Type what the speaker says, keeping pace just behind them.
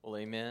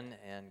amen,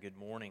 and good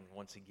morning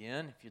once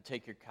again. If you'll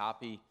take your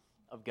copy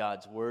of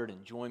God's Word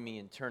and join me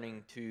in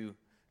turning to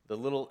the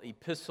little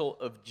epistle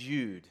of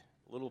Jude.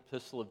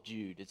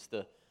 It's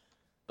the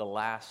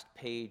last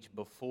page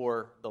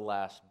before the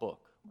last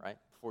book, right?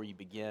 Before you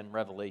begin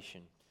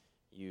Revelation,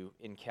 you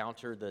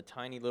encounter the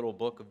tiny little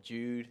book of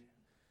Jude,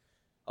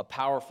 a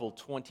powerful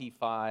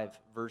 25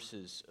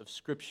 verses of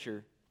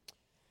Scripture.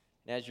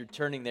 And as you're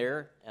turning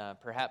there,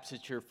 perhaps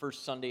it's your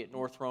first Sunday at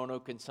North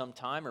Roanoke in some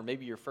time, or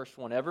maybe your first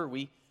one ever.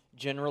 We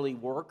generally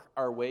work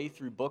our way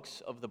through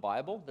books of the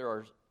Bible. There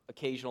are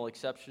occasional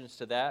exceptions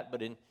to that,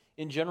 but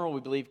in general, we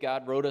believe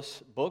God wrote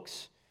us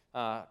books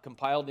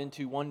compiled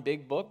into one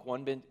big book,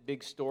 one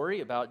big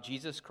story about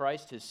Jesus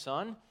Christ, His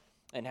Son,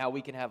 and how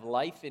we can have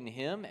life in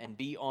Him and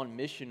be on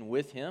mission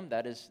with Him.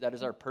 That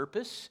is our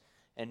purpose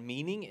and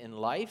meaning in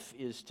life,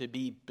 is to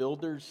be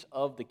builders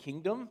of the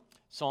kingdom.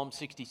 Psalm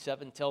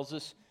 67 tells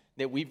us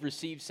that we've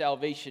received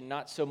salvation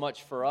not so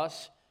much for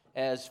us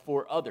as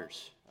for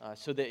others,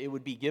 so that it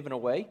would be given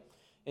away.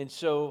 And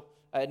so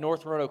at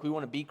North Roanoke, we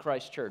want to be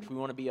Christ Church. We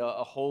want to be a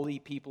holy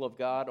people of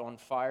God on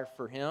fire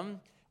for Him.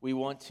 We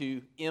want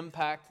to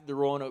impact the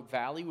Roanoke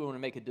Valley. We want to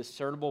make a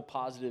discernible,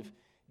 positive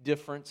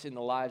difference in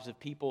the lives of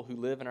people who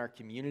live in our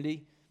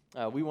community.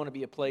 We want to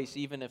be a place,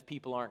 even if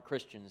people aren't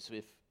Christians,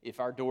 if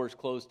our doors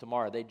close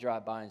tomorrow, they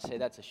drive by and say,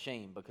 that's a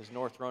shame, because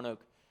North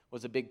Roanoke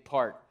was a big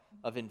part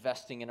of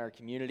investing in our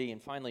community.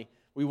 And finally,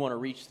 we want to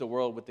reach the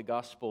world with the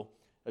gospel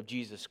of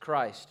Jesus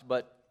Christ.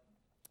 But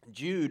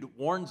Jude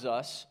warns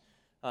us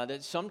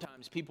that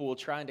sometimes people will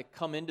try to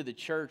come into the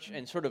church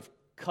and sort of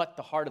cut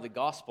the heart of the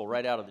gospel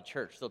right out of the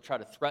church. They'll try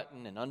to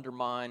threaten and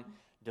undermine,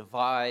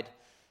 divide.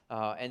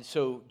 And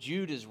so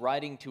Jude is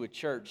writing to a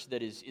church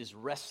that is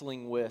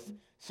wrestling with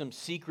some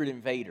secret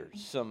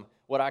invaders, some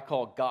what I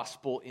call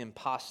gospel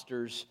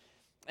imposters.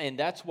 And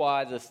that's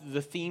why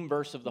the theme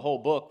verse of the whole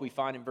book we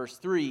find in verse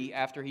 3,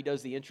 after he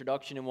does the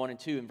introduction in 1 and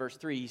 2, in verse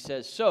 3 he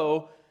says,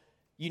 so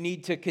you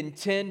need to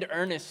contend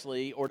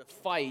earnestly, or to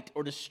fight,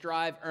 or to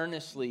strive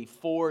earnestly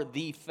for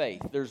the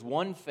faith. There's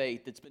one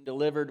faith that's been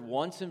delivered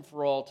once and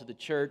for all to the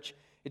church.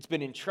 It's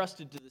been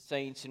entrusted to the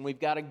saints, and we've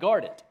got to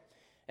guard it.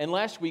 And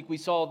last week we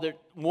saw that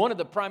one of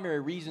the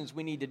primary reasons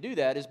we need to do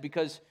that is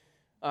because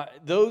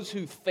those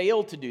who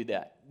fail to do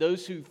that,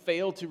 those who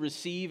fail to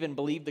receive and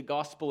believe the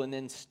gospel and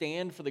then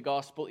stand for the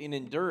gospel in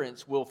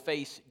endurance, will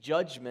face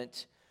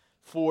judgment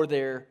for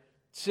their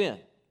sin.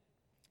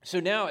 So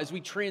now as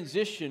we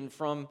transition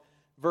from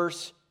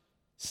verse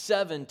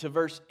 7 to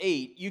verse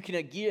 8, you can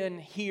again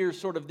hear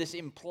sort of this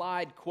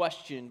implied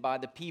question by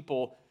the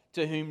people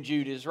to whom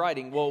Jude is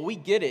writing. Well, we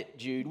get it,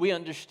 Jude. We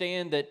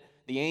understand that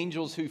the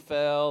angels who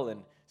fell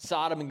and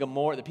Sodom and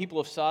Gomorrah, the people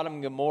of Sodom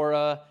and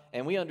Gomorrah,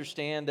 and we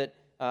understand that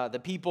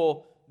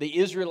the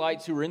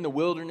Israelites who were in the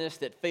wilderness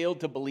that failed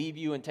to believe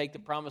you and take the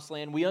promised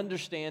land, we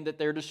understand that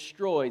they're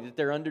destroyed, that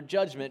they're under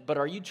judgment. But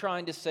are you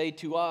trying to say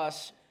to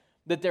us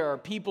that there are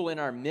people in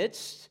our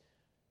midst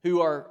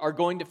who are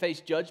going to face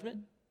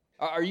judgment?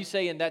 Are you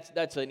saying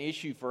that's an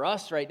issue for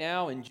us right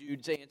now? And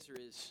Jude's answer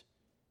is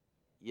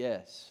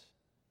yes,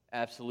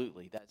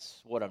 absolutely.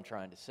 That's what I'm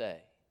trying to say.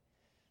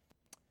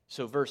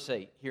 So verse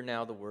 8, hear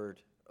now the word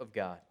of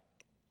God.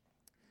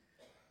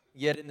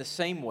 Yet in the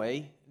same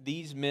way,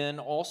 these men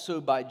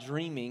also by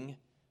dreaming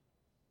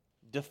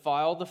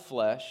defile the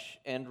flesh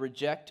and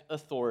reject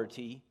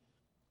authority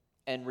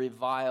and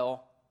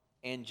revile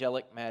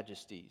angelic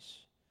majesties.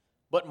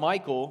 But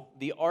Michael,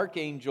 the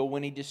archangel,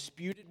 when he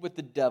disputed with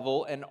the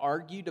devil and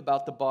argued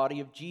about the body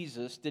of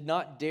Jesus, did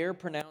not dare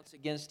pronounce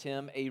against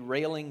him a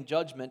railing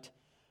judgment,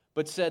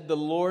 but said, the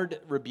Lord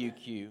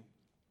rebuke you.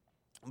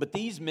 But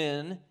these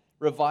men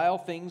revile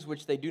things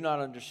which they do not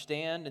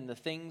understand, and the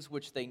things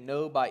which they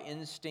know by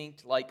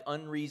instinct, like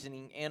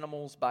unreasoning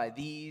animals, by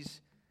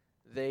these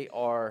they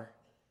are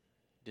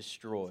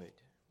destroyed.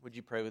 Would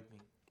you pray with me?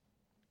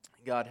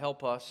 God,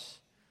 help us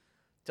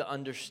to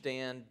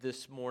understand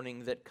this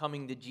morning that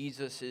coming to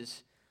Jesus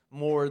is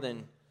more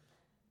than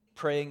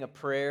praying a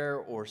prayer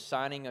or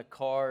signing a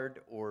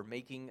card or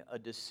making a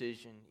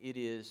decision. It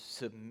is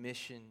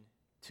submission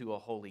to a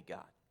holy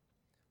God.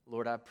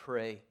 Lord, I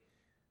pray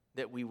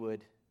that we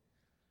would,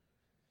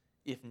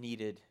 if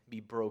needed, be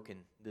broken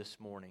this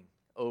morning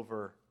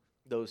over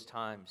those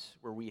times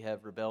where we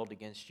have rebelled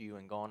against you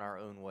and gone our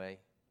own way.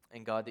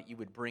 And God, that you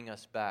would bring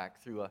us back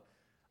through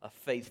a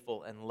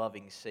faithful and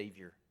loving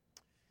Savior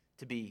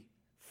to be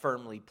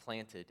firmly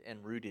planted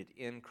and rooted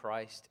in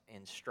Christ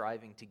and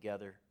striving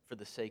together for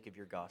the sake of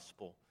your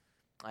gospel.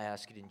 I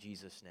ask it in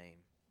Jesus' name.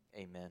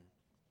 Amen.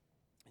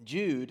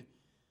 Jude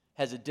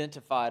has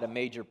identified a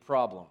major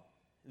problem.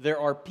 There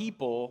are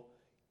people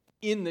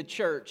in the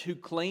church who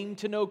claim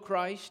to know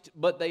Christ,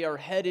 but they are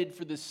headed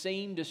for the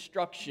same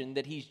destruction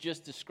that he's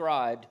just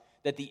described,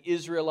 that the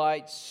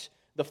Israelites,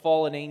 the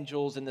fallen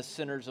angels, and the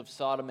sinners of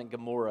Sodom and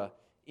Gomorrah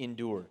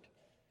endured.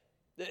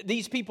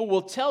 These people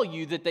will tell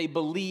you that they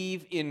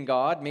believe in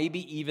God,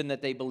 maybe even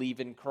that they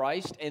believe in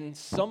Christ, and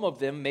some of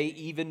them may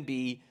even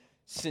be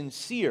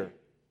sincere.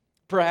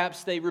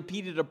 Perhaps they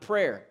repeated a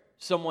prayer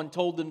someone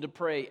told them to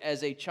pray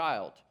as a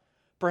child.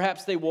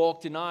 Perhaps they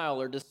walked an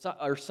aisle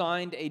or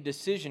signed a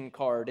decision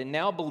card and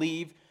now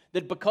believe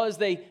that because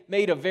they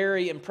made a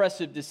very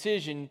impressive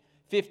decision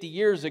 50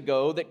 years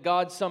ago, that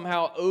God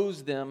somehow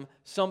owes them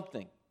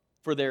something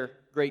for their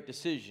great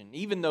decision,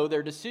 even though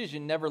their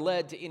decision never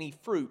led to any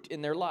fruit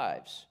in their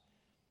lives.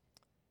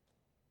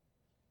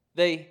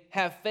 They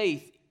have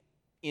faith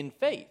in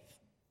faith,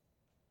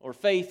 or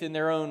faith in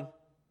their own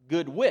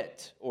good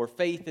wit, or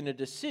faith in a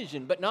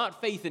decision, but not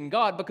faith in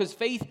God, because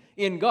faith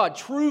in God,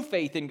 true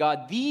faith in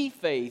God, the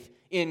faith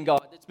in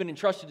God that's been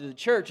entrusted to the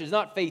church is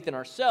not faith in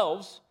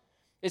ourselves.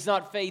 It's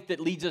not faith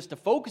that leads us to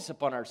focus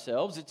upon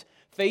ourselves. It's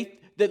faith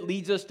that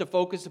leads us to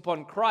focus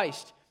upon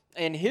Christ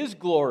and His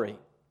glory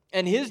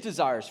and His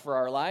desires for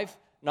our life,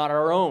 not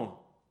our own.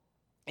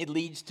 It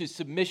leads to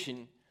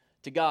submission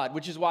to God,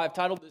 which is why I've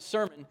titled this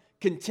sermon,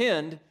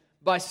 Contend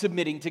by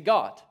Submitting to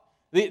God.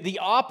 The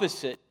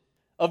opposite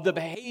of the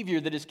behavior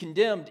that is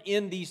condemned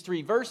in these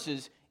three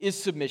verses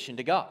is submission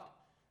to God.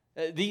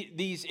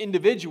 These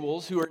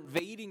individuals who are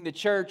invading the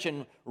church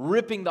and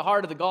ripping the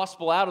heart of the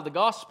gospel out of the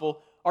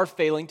gospel are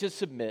failing to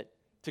submit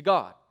to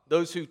God.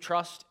 Those who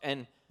trust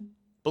and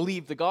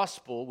believe the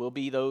gospel will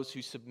be those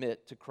who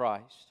submit to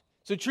Christ.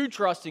 So true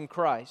trust in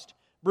Christ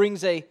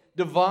brings a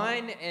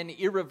divine and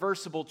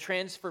irreversible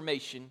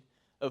transformation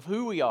of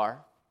who we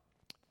are,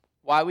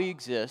 why we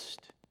exist,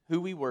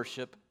 who we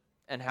worship,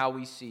 and how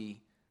we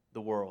see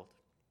the world.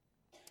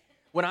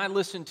 When I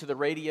listen to the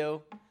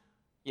radio,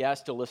 I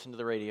still listen to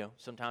the radio.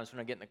 Sometimes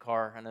when I get in the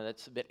car, I know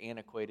that's a bit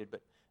antiquated,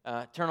 but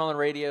turn on the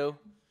radio,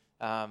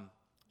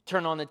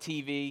 turn on the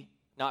TV,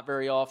 not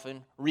very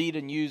often, read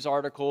a news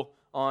article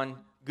on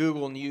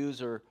Google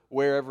News or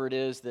wherever it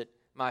is that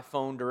my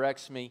phone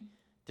directs me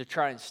to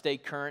try and stay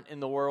current in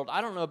the world. I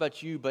don't know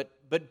about you, but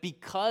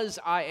because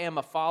I am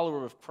a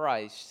follower of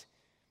Christ,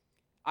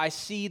 I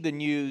see the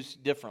news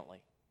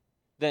differently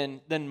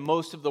than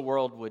most of the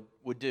world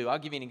would do. I'll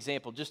give you an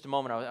example. Just a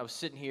moment, I was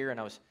sitting here and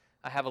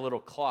I have a little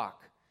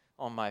clock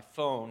on my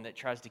phone that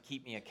tries to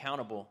keep me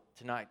accountable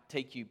to not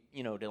take you,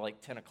 to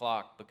like 10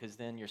 o'clock, because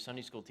then your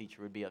Sunday school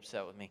teacher would be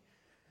upset with me.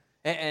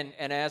 And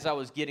as I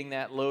was getting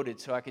that loaded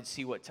so I could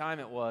see what time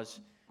it was,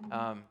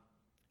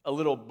 a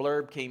little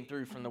blurb came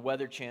through from the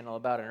Weather Channel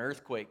about an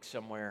earthquake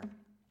somewhere,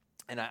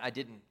 and I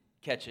didn't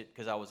catch it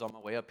because I was on my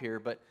way up here,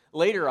 but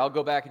later I'll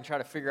go back and try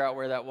to figure out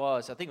where that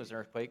was. I think it was an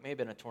earthquake, may have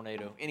been a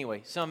tornado.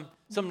 Anyway, some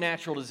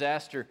natural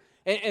disaster.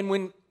 And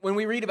when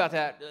we read about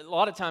that, a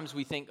lot of times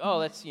we think, oh,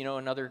 that's,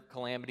 another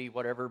calamity,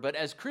 whatever. But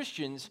as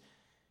Christians,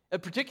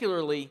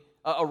 particularly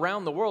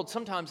around the world,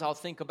 sometimes I'll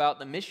think about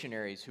the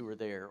missionaries who are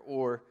there,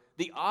 or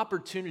the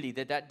opportunity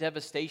that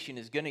devastation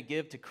is going to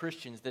give to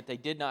Christians that they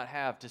did not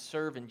have to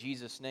serve in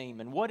Jesus' name,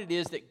 and what it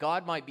is that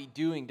God might be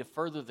doing to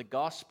further the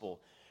gospel.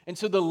 And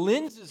so the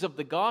lenses of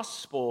the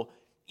gospel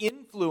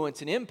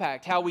influence and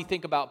impact how we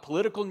think about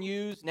political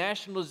news,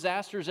 national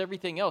disasters,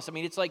 everything else. I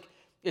mean, it's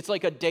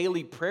like a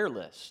daily prayer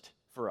list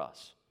for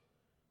us.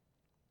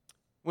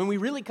 When we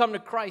really come to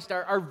Christ,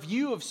 our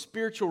view of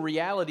spiritual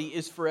reality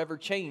is forever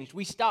changed.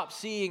 We stop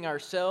seeing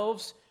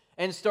ourselves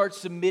and start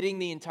submitting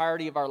the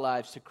entirety of our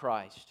lives to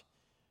Christ.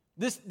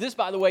 This,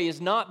 by the way,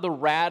 is not the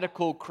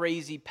radical,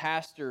 crazy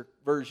pastor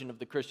version of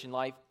the Christian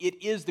life.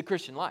 It is the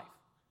Christian life,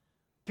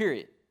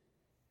 period.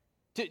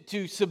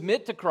 To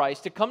submit to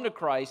Christ, to come to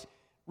Christ,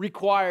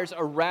 requires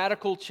a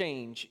radical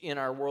change in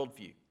our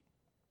worldview.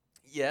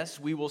 Yes,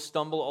 we will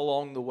stumble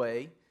along the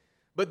way,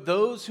 but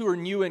those who are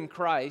new in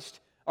Christ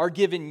are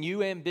given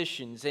new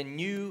ambitions and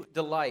new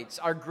delights.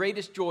 Our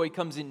greatest joy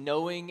comes in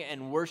knowing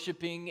and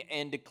worshiping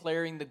and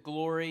declaring the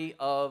glory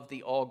of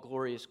the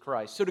all-glorious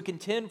Christ. So to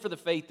contend for the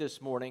faith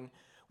this morning,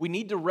 we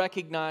need to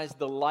recognize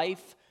the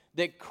life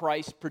that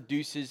Christ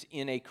produces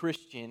in a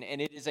Christian, and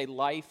it is a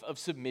life of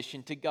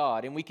submission to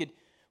God. And we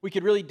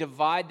could really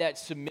divide that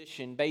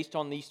submission based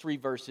on these three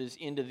verses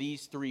into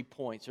these 3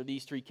 points, or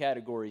these 3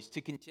 categories.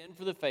 To contend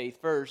for the faith,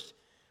 first,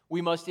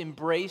 we must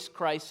embrace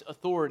Christ's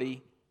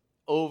authority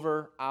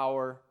over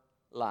our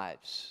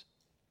lives.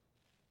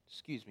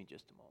 Excuse me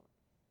just a moment.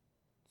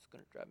 It's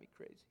going to drive me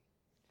crazy.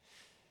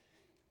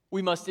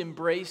 We must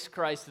embrace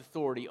Christ's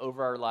authority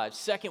over our lives.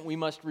 Second, we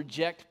must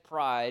reject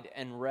pride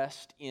and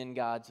rest in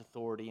God's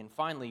authority. And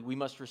finally, we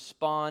must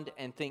respond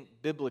and think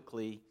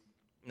biblically,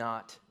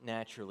 not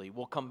naturally.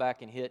 We'll come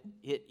back and hit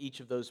each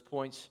of those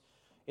points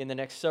in the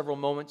next several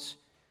moments.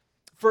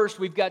 First,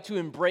 we've got to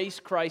embrace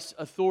Christ's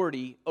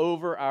authority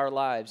over our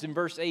lives. In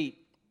verse 8,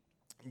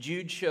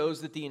 Jude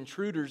shows that the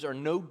intruders are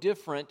no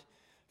different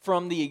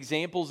from the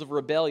examples of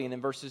rebellion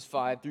in verses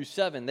 5 through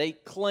 7. They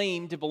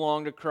claim to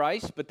belong to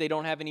Christ, but they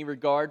don't have any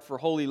regard for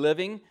holy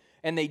living,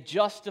 and they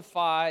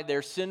justify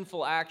their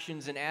sinful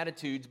actions and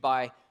attitudes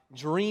by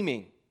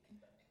dreaming.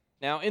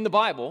 Now, in the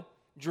Bible,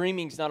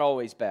 dreaming's not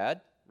always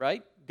bad,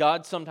 right?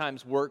 God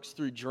sometimes works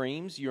through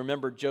dreams. You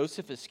remember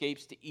Joseph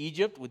escapes to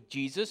Egypt with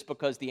Jesus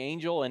because an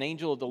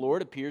angel of the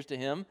Lord appears to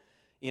him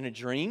in a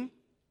dream.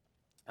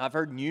 I've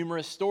heard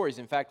numerous stories.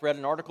 In fact, read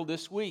an article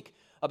this week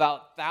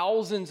about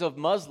thousands of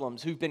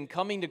Muslims who've been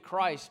coming to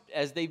Christ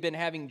as they've been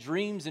having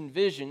dreams and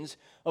visions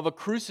of a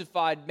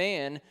crucified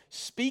man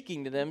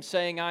speaking to them,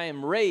 saying, "I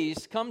am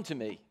raised, come to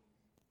me."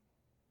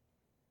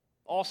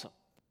 Awesome.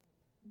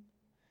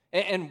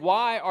 And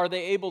why are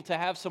they able to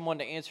have someone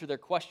to answer their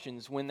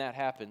questions when that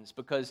happens?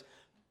 Because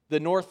the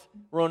North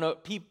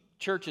Roanoke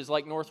churches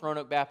like North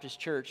Roanoke Baptist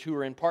Church, who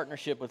are in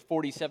partnership with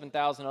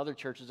 47,000 other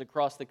churches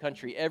across the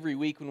country, every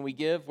week when we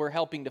give, we're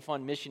helping to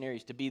fund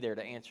missionaries to be there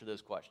to answer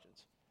those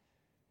questions.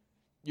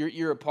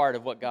 You're a part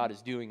of what God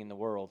is doing in the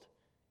world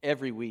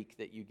every week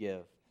that you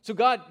give. So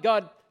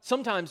God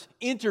sometimes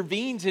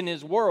intervenes in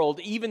His world,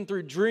 even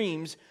through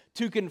dreams,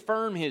 to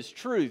confirm His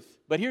truth.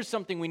 But here's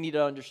something we need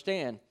to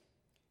understand.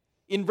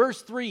 In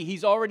verse 3,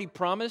 He's already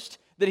promised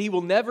that He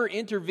will never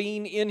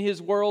intervene in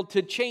His world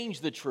to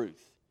change the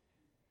truth.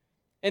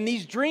 And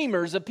these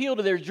dreamers appeal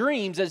to their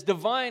dreams as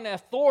divine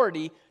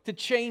authority to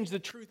change the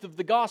truth of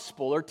the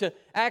gospel, or to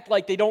act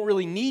like they don't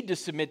really need to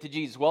submit to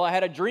Jesus. Well, I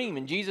had a dream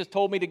and Jesus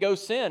told me to go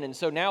sin, and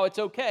so now it's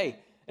okay.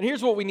 And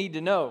here's what we need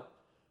to know.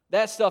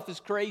 That stuff is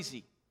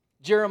crazy.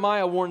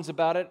 Jeremiah warns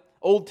about it.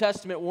 Old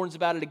Testament warns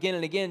about it again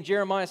and again.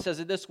 Jeremiah says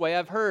it this way: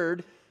 "I've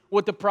heard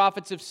what the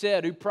prophets have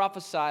said, who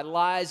prophesied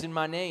lies in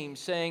my name,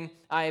 saying,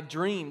 'I have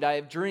dreamed, I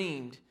have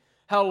dreamed.'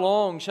 How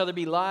long shall there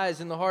be lies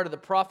in the heart of the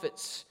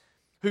prophets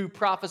who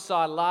prophesy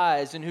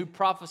lies and who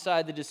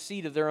prophesy the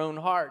deceit of their own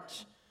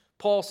hearts?"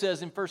 Paul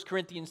says in 1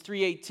 Corinthians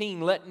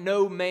 3:18, "Let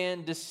no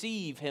man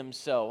deceive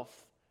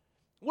himself."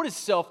 What is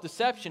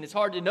self-deception? It's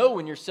hard to know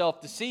when you're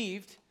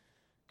self-deceived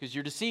because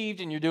you're deceived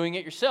and you're doing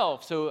it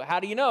yourself. So how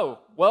do you know?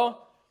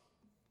 Well,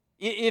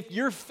 if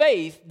your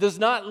faith does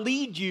not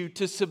lead you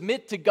to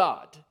submit to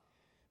God,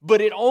 but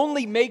it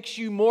only makes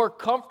you more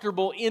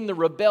comfortable in the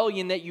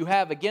rebellion that you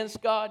have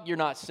against God, you're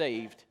not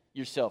saved.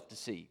 You're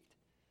self-deceived.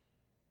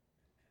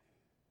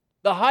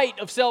 The height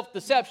of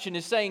self-deception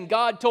is saying,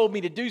 "God told me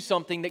to do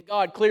something that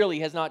God clearly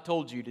has not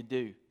told you to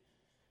do."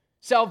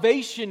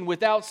 Salvation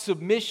without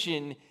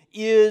submission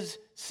is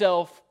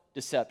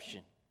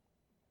self-deception.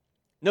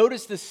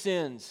 Notice the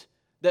sins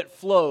that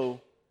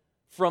flow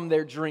from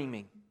their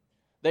dreaming.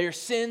 They are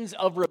sins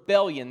of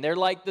rebellion. They're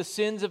like the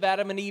sins of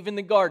Adam and Eve in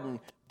the garden.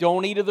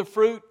 Don't eat of the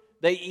fruit,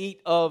 they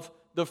eat of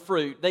the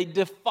fruit. They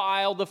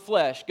defile the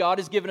flesh. God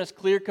has given us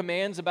clear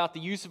commands about the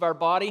use of our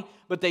body,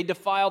 but they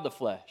defile the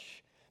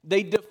flesh.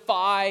 They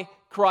defy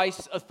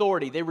Christ's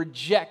authority. They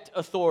reject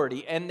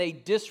authority, and they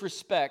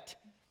disrespect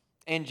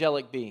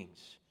angelic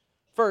beings.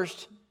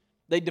 First,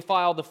 they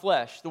defile the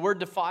flesh. The word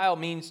defile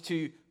means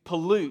to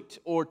pollute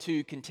or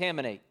to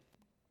contaminate.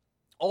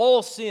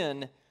 All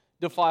sin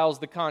defiles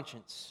the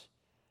conscience.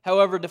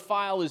 However,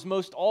 defile is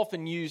most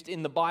often used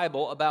in the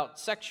Bible about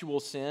sexual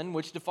sin,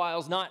 which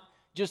defiles not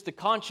just the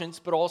conscience,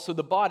 but also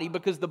the body,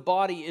 because the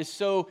body is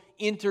so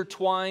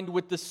intertwined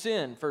with the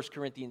sin. 1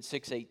 Corinthians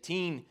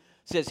 6:18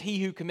 says, "He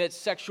who commits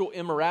sexual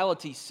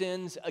immorality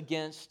sins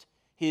against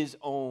his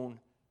own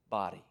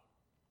body."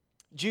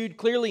 Jude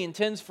clearly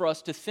intends for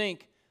us to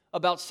think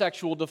about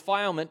sexual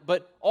defilement,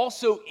 but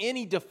also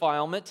any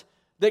defilement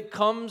that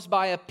comes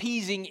by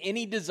appeasing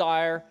any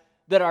desire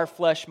that our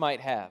flesh might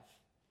have.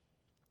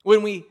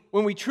 When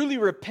we truly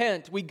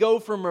repent, we go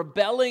from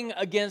rebelling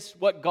against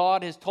what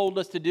God has told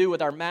us to do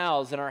with our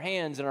mouths and our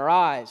hands and our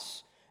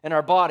eyes and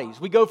our bodies.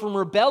 We go from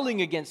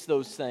rebelling against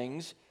those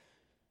things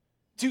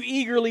to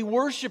eagerly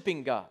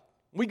worshiping God.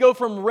 We go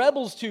from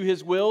rebels to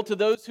His will to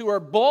those who are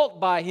bought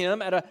by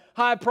Him at a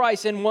high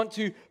price and want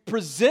to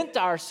present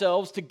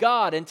ourselves to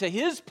God and to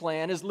His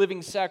plan as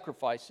living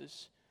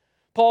sacrifices.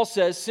 Paul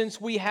says, "Since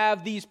we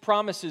have these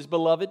promises,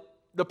 beloved,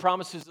 the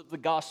promises of the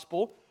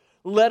gospel,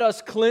 let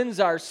us cleanse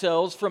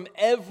ourselves from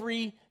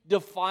every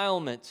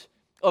defilement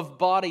of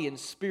body and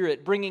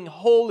spirit, bringing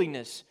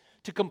holiness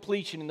to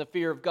completion in the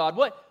fear of God."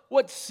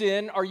 What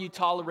sin are you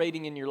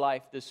tolerating in your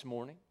life this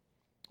morning?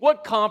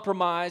 What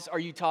compromise are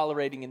you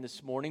tolerating in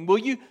this morning? Will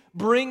you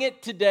bring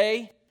it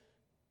today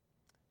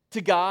to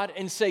God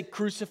and say,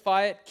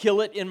 "Crucify it, kill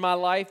it in my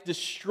life,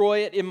 destroy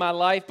it in my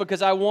life,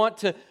 because I want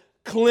to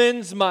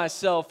cleanse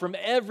myself from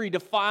every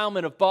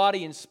defilement of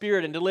body and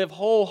spirit and to live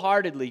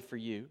wholeheartedly for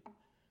you"?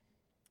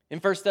 In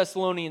 1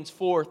 Thessalonians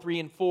 4:3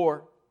 and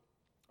 4,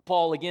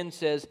 Paul again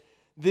says,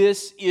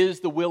 "This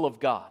is the will of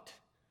God."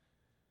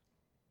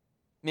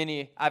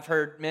 I've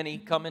heard many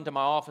come into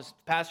my office,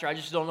 "Pastor, I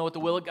just don't know what the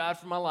will of God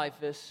for my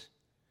life is.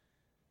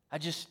 I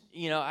just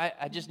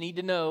need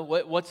to know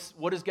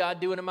what is God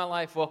doing in my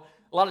life." Well,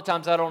 a lot of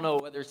times I don't know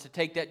whether it's to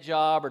take that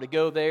job or to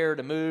go there,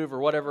 to move or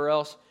whatever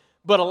else.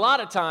 But a lot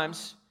of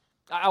times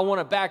I want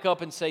to back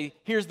up and say,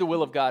 here's the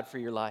will of God for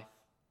your life.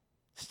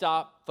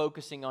 Stop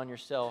focusing on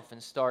yourself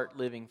and start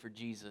living for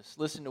Jesus.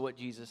 Listen to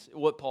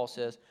what Paul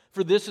says.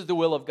 "For this is the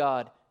will of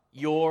God,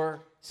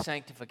 your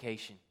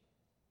sanctification."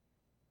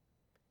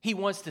 He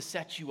wants to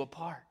set you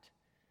apart.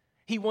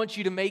 He wants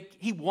to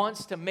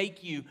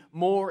make you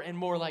more and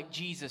more like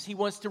Jesus. He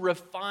wants to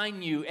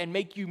refine you and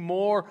make you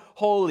more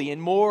holy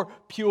and more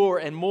pure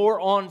and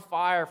more on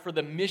fire for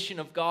the mission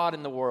of God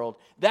in the world.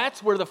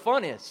 That's where the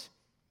fun is.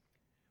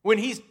 when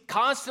He's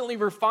constantly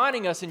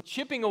refining us and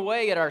chipping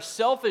away at our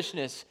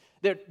selfishness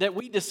that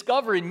we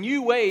discover in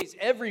new ways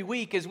every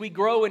week as we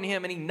grow in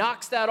Him, and He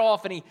knocks that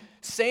off and He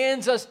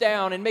sands us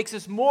down and makes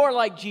us more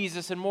like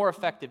Jesus and more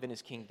effective in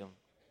His kingdom.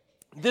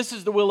 This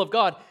is the will of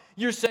God,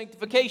 your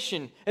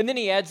sanctification. And then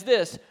He adds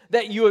this,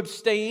 that you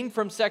abstain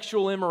from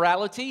sexual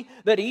immorality,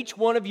 that each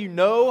one of you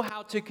know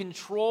how to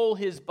control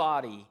his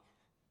body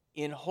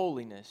in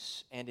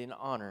holiness and in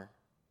honor.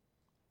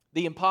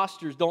 The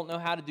imposters don't know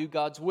how to do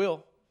God's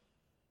will.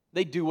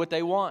 They do what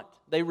they want.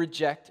 They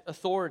reject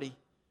authority.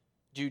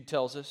 Jude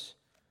tells us,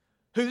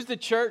 who's the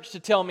church to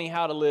tell me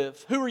how to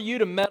live? Who are you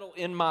to meddle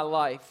in my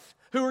life?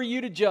 Who are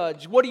you to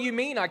judge? What do you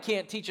mean I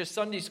can't teach a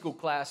Sunday school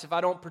class if I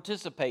don't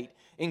participate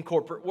in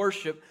corporate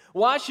worship?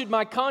 Why should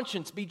my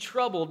conscience be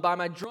troubled by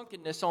my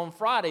drunkenness on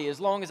Friday as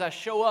long as I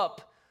show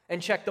up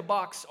and check the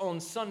box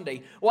on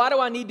Sunday? Why do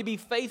I need to be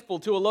faithful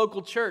to a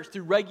local church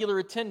through regular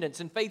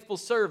attendance and faithful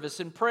service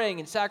and praying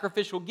and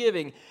sacrificial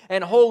giving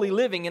and holy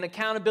living and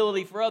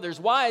accountability for others?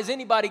 Why is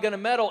anybody going to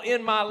meddle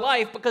in my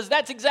life? Because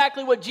that's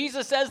exactly what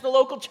Jesus says the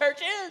local church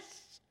is.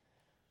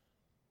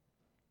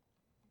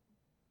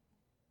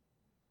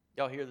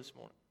 Y'all hear this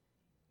morning?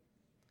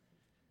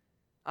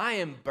 I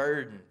am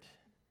burdened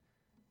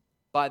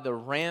by the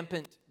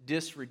rampant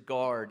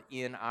disregard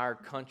in our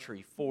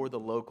country for the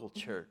local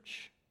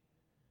church.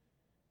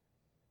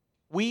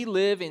 We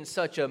live in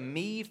such a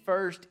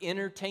me-first,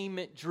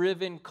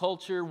 entertainment-driven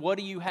culture. What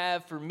do you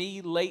have for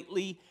me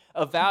lately?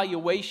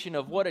 Evaluation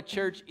of what a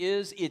church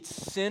is. It's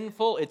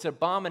sinful, it's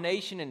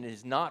abomination, and it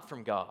is not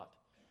from God.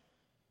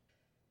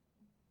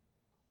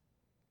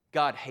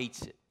 God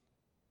hates it.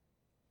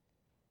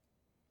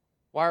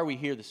 Why are we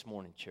here this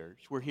morning, church?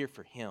 We're here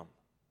for Him.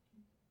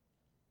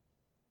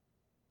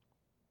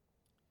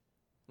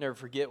 Never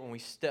forget when we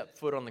stepped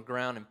foot on the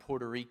ground in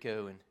Puerto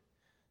Rico, and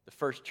the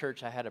first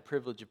church I had a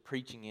privilege of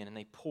preaching in, and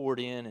they poured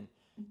in and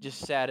just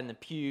sat in the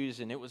pews,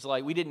 and it was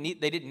like they didn't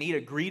need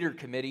a greeter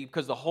committee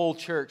because the whole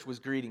church was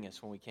greeting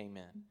us when we came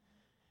in.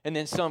 And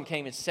then some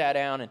came and sat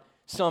down, and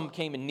some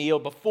came and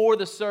kneeled before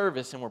the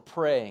service and were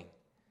praying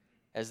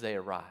as they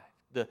arrived.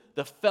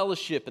 The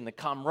fellowship and the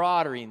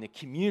camaraderie and the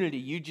community,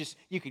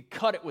 you could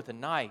cut it with a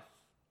knife.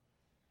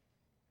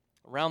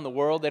 Around the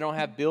world, they don't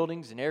have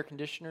buildings and air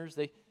conditioners.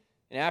 In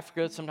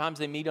Africa, sometimes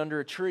they meet under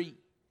a tree.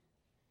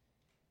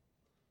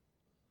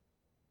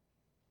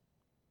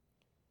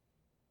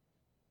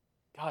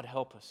 God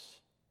help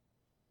us.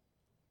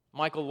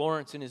 Michael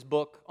Lawrence, in his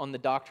book on the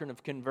doctrine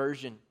of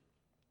conversion,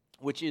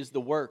 which is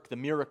the work, the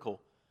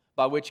miracle,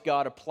 by which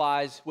God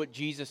applies what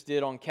Jesus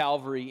did on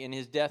Calvary in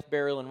His death,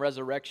 burial, and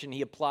resurrection,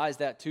 He applies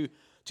that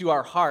to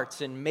our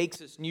hearts and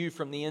makes us new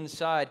from the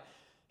inside.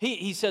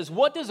 He says,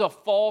 what does a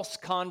false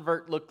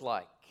convert look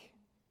like?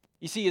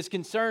 You see, his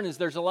concern is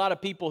there's a lot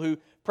of people who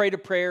prayed a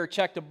prayer,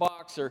 checked a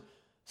box, or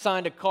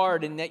signed a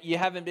card, and that you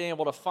haven't been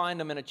able to find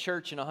them in a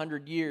church in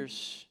 100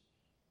 years.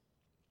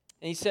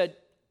 And he said,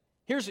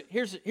 here's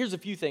a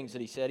few things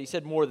that he said. He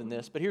said more than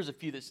this, but here's a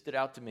few that stood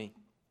out to me.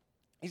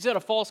 He said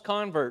a false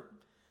convert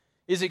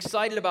is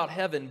excited about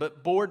heaven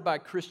but bored by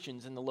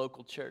Christians in the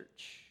local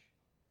church.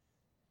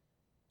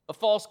 A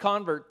false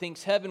convert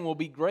thinks heaven will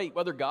be great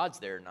whether God's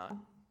there or not.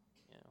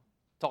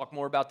 Talk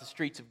more about the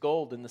streets of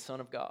gold than the Son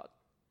of God.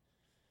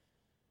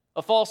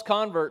 A false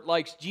convert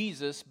likes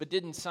Jesus but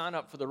didn't sign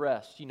up for the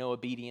rest.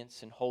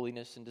 Obedience and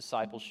holiness and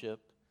discipleship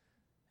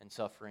and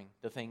suffering,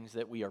 the things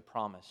that we are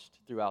promised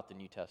throughout the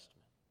New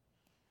Testament.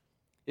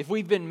 If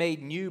we've been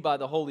made new by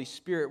the Holy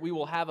Spirit, we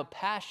will have a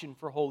passion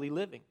for holy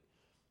living.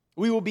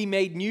 We will be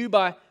made new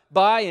by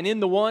and in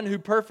the one who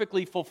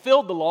perfectly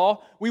fulfilled the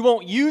law. We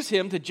won't use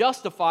Him to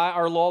justify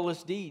our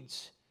lawless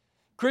deeds.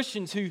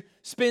 Christians who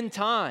spend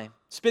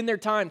their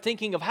time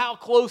thinking of how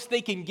close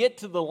they can get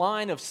to the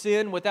line of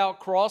sin without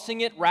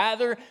crossing it,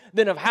 rather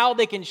than of how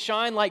they can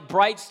shine like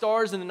bright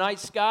stars in the night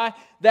sky,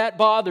 that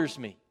bothers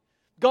me.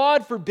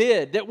 God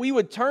forbid that we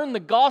would turn the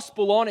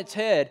gospel on its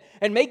head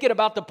and make it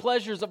about the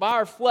pleasures of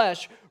our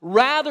flesh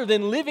rather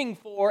than living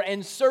for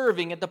and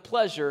serving at the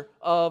pleasure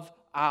of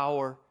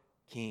our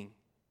King.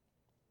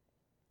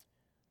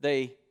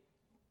 They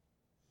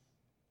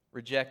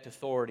reject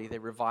authority, they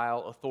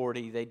revile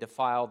authority, they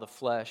defile the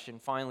flesh,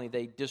 and finally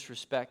they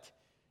disrespect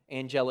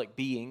angelic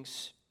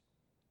beings.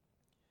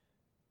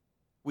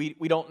 We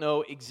don't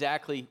know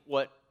exactly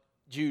what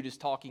Jude is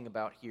talking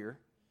about here.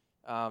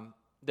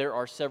 There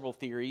are several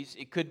theories.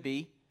 It could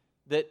be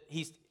that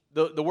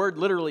the word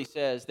literally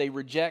says they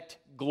reject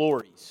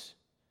glories,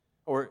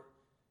 or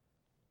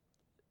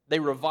they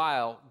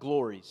revile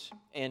glories.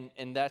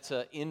 And that's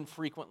an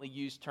infrequently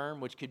used term,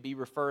 which could be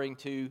referring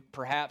to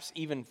perhaps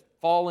even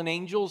fallen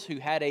angels who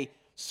had a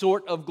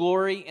sort of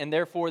glory, and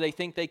therefore they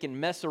think they can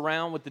mess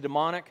around with the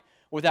demonic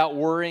without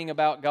worrying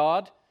about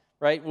God,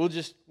 right? We'll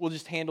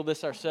just handle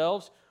this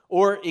ourselves.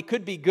 Or it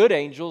could be good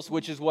angels,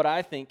 which is what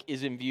I think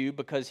is in view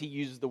because he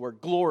uses the word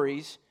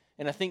glories.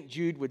 And I think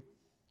Jude would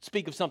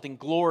speak of something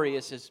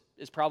glorious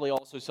as probably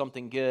also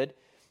something good.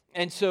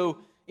 And so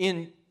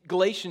in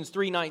Galatians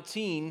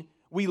 3:19,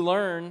 we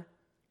learn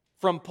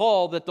from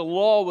Paul that the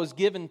law was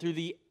given through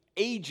the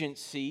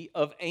agency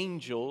of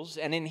angels.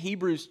 And in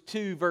Hebrews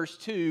 2, verse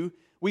 2,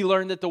 we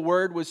learn that the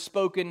word was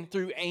spoken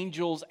through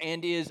angels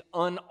and is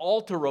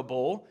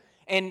unalterable.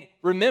 And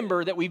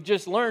remember that we've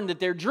just learned that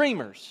they're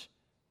dreamers.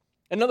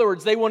 In other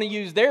words, they want to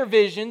use their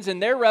visions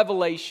and their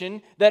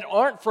revelation that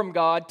aren't from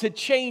God to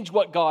change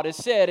what God has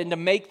said and to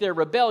make their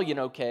rebellion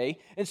okay.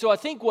 And so I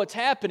think what's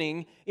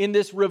happening in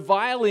this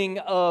reviling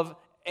of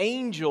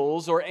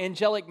angels or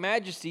angelic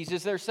majesties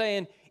is they're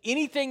saying,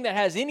 anything that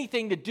has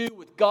anything to do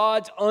with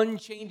God's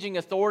unchanging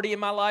authority in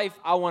my life,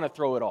 I want to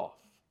throw it off.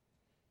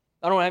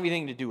 I don't have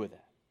anything to do with that.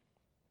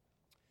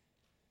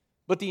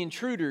 But the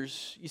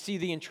intruders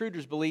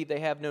believe they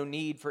have no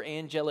need for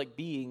angelic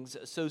beings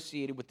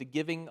associated with the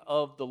giving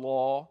of the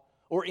law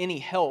or any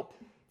help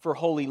for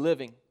holy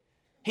living.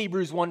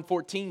 Hebrews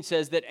 1:14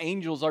 says that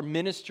angels are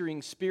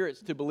ministering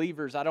spirits to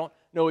believers. I don't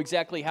know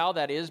exactly how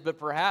that is, but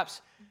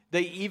perhaps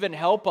they even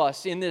help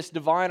us in this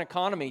divine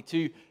economy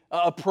to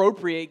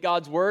appropriate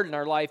God's word in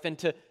our life and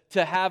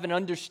to have an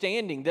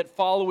understanding that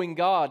following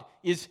God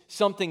is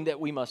something that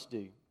we must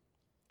do.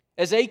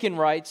 As Aiken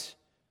writes,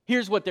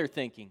 here's what they're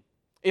thinking.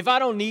 If I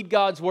don't need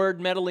God's word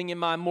meddling in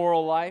my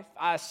moral life,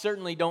 I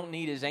certainly don't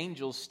need His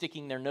angels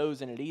sticking their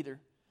nose in it either.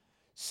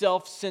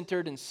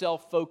 Self-centered and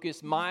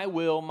self-focused, my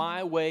will,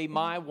 my way,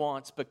 my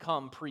wants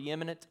become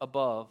preeminent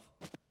above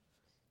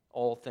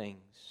all things.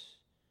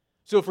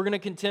 So if we're going to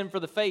contend for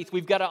the faith,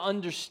 we've got to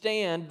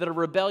understand that a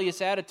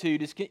rebellious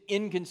attitude is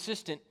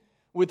inconsistent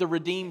with a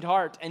redeemed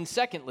heart. And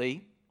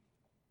secondly,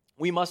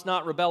 we must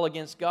not rebel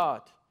against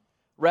God.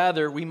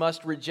 Rather, we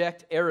must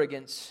reject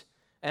arrogance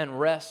and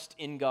rest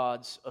in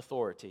God's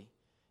authority.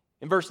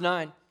 In verse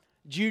 9,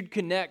 Jude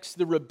connects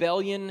the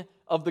rebellion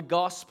of the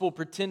gospel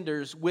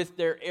pretenders with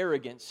their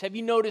arrogance. Have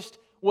you noticed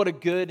what a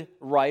good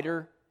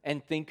writer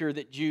and thinker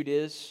that Jude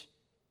is?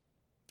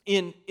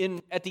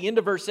 At the end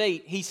of verse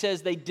 8, he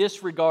says they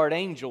disregard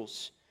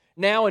angels.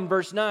 Now in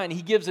verse 9,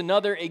 he gives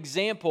another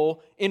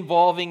example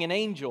involving an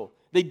angel.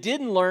 They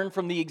didn't learn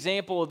from the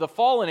example of the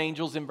fallen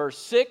angels in verse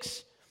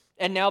 6,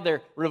 and now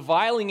they're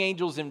reviling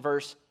angels in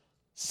verse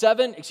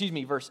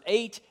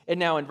 8, and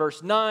now in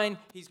verse 9,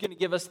 he's going to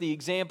give us the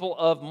example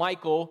of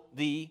Michael,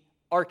 the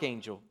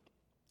archangel.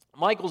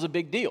 Michael's a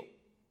big deal.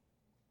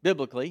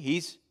 Biblically,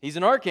 he's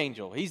an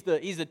archangel. He's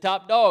the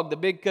top dog, the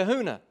big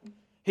kahuna.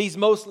 He's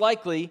most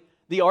likely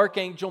the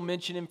archangel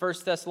mentioned in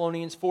 1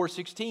 Thessalonians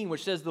 4:16,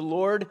 which says the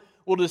Lord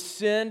will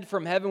descend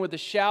from heaven with a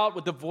shout,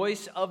 with the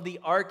voice of the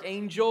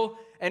archangel,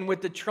 and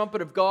with the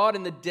trumpet of God,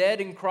 and the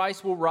dead in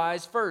Christ will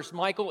rise first.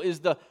 Michael is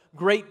the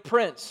great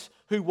prince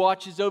who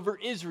watches over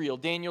Israel,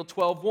 Daniel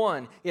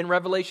 12:1. In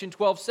Revelation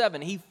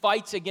 12:7, he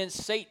fights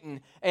against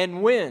Satan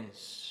and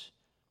wins.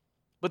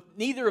 But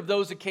neither of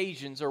those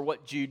occasions are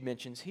what Jude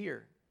mentions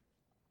here.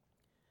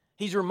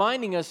 He's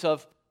reminding us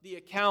of the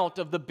account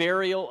of the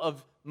burial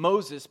of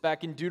Moses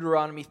back in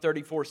Deuteronomy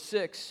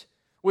 34:6,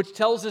 which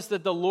tells us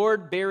that the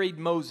Lord buried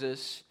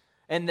Moses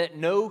and that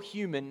no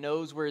human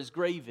knows where his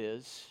grave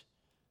is.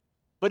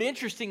 But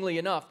interestingly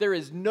enough, there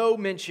is no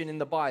mention in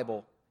the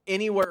Bible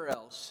anywhere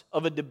else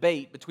of a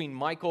debate between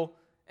Michael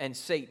and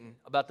Satan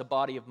about the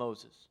body of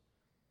Moses.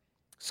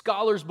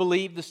 Scholars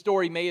believe the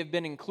story may have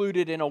been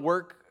included in a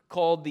work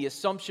called The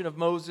Assumption of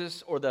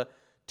Moses or the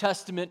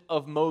Testament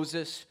of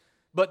Moses,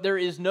 but there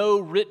is no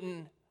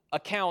written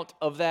account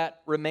of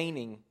that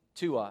remaining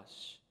to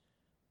us.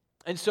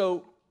 And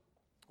so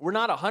we're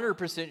not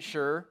 100%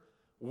 sure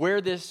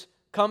where this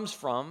comes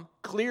from.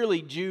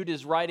 Clearly, Jude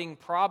is writing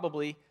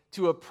probably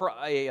to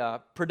a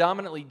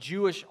predominantly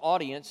Jewish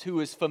audience who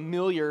is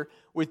familiar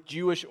with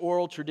Jewish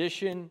oral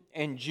tradition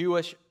and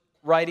Jewish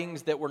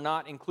writings that were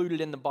not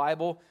included in the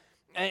Bible.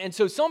 And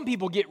so some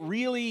people get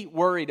really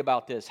worried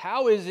about this.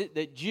 How is it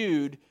that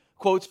Jude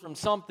quotes from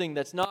something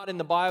that's not in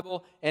the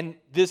Bible and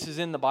this is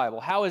in the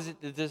Bible? How is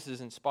it that this is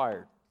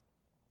inspired?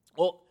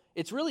 Well,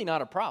 it's really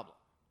not a problem,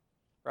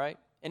 right?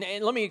 And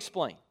let me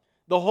explain.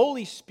 The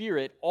Holy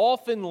Spirit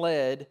often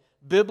led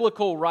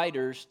biblical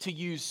writers to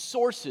use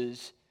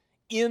sources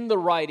in the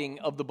writing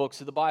of the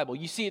books of the Bible.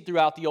 You see it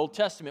throughout the Old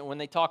Testament when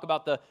they talk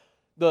about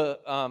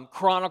the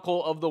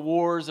chronicle of the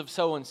wars of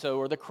so-and-so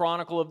or the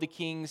chronicle of the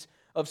kings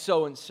of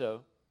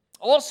so-and-so.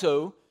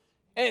 Also,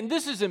 and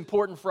this is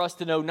important for us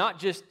to know, not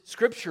just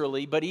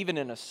scripturally, but even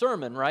in a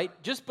sermon, right?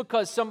 Just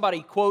because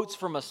somebody quotes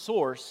from a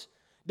source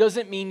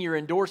doesn't mean you're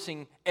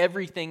endorsing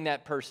everything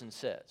that person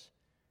says,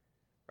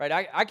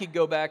 right? I could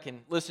go back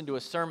and listen to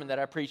a sermon that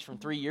I preached from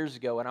 3 years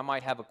ago, and I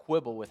might have a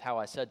quibble with how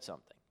I said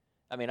something.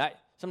 I mean,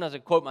 sometimes I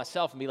quote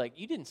myself and be like,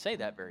 you didn't say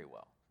that very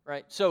well,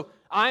 right? So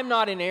I'm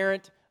not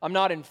inerrant. I'm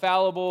not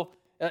infallible.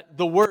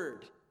 The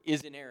Word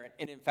is inerrant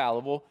and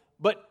infallible,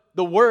 but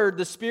the Word,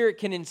 the Spirit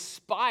can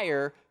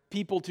inspire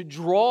people to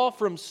draw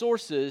from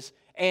sources,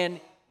 and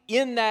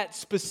in that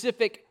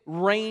specific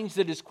range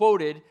that is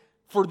quoted,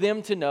 for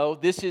them to know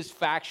this is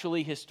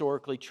factually,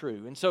 historically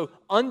true. And so,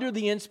 under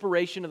the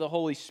inspiration of the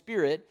Holy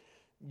Spirit,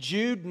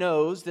 Jude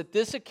knows that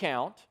this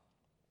account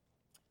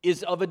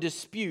is of a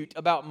dispute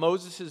about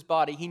Moses'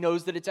 body. He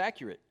knows that it's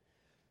accurate.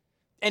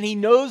 And he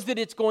knows that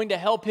it's going to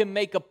help him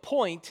make a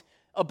point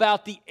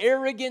about the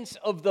arrogance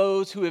of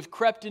those who have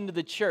crept into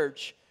the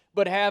church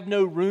but have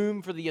no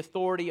room for the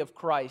authority of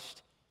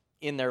Christ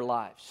in their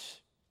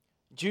lives.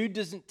 Jude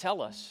doesn't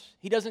tell us.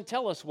 He doesn't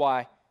tell us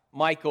why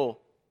why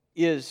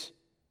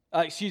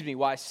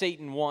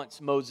Satan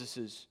wants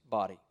Moses'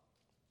 body.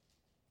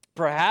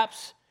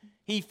 Perhaps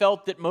he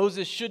felt that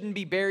Moses shouldn't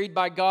be buried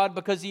by God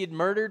because he had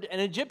murdered an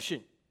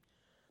Egyptian.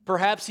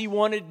 Perhaps he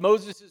wanted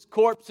Moses'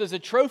 corpse as a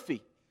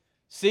trophy.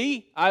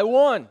 See, I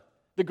won.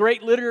 The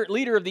great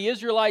leader of the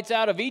Israelites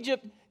out of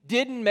Egypt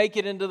didn't make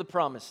it into the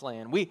promised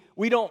land.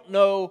 We don't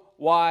know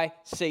why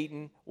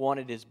Satan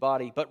wanted his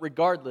body, but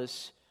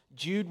regardless,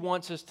 Jude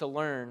wants us to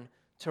learn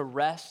to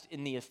rest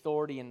in the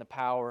authority and the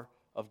power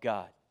of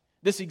God.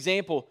 This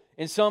example,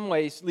 in some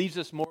ways, leaves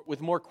us with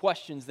more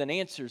questions than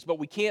answers, but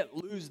we can't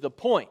lose the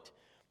point.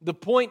 The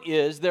point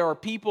is, there are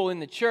people in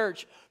the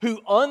church who,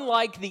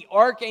 unlike the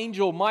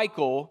archangel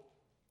Michael,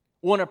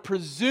 want to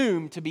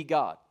presume to be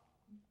God.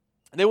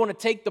 They want to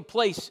take the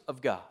place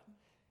of God.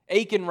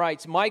 Aiken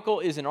writes, Michael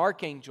is an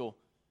archangel,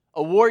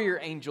 a warrior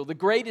angel, the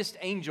greatest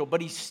angel,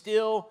 but he's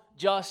still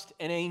just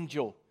an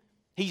angel.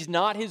 He's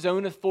not his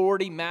own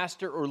authority,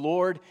 master, or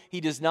Lord.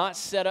 He does not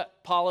set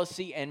up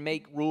policy and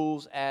make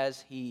rules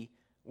as he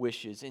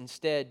wishes.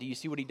 Instead, do you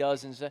see what he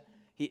does?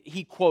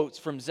 He quotes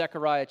from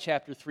Zechariah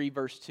chapter 3,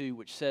 verse 2,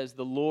 which says,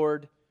 "The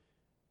Lord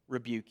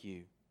rebuke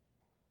you."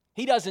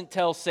 He doesn't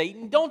tell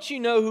Satan, "Don't you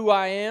know who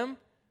I am?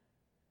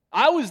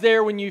 I was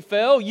there when you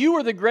fell. You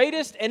were the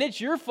greatest, and it's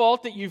your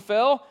fault that you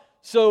fell.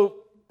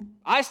 So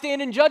I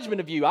stand in judgment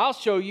of you. I'll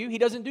show you." He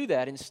doesn't do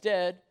that.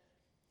 Instead,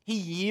 he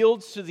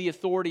yields to the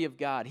authority of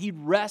God. He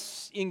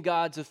rests in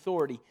God's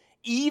authority,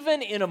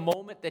 even in a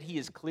moment that he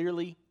is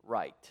clearly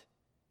right.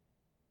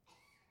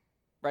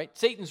 Right?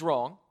 Satan's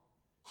wrong.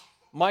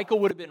 Michael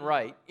would have been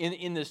right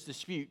in this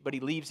dispute, but he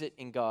leaves it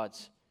in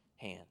God's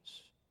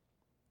hands.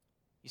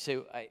 You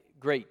say,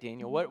 great,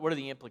 Daniel, what are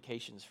the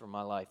implications for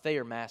my life? They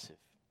are massive.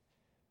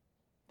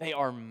 They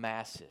are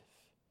massive.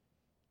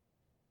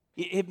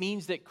 It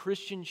means that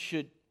Christians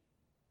should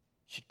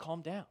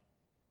calm down.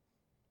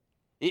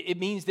 It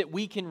means that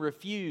we can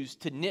refuse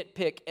to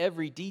nitpick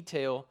every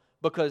detail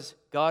because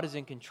God is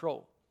in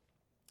control.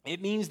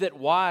 It means that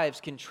wives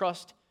can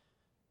trust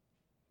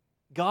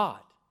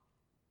God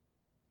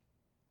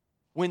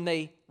when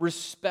they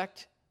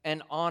respect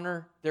and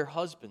honor their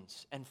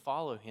husbands and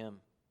follow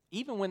Him,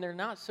 even when they're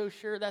not so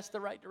sure that's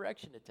the right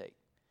direction to take.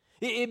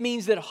 It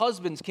means that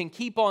husbands can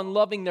keep on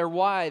loving their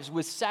wives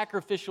with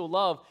sacrificial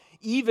love,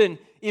 even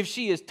if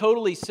she is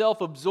totally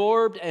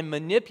self-absorbed and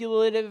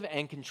manipulative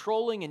and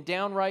controlling and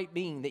downright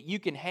mean, that you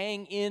can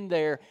hang in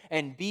there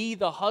and be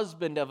the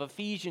husband of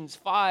Ephesians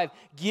 5,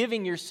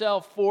 giving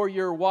yourself for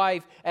your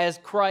wife as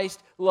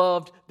Christ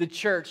loved the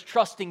church,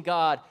 trusting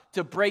God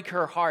to break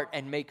her heart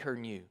and make her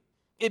new.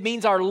 It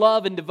means our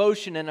love and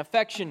devotion and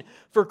affection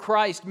for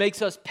Christ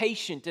makes us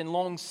patient and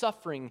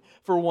long-suffering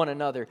for one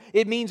another.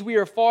 It means we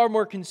are far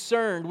more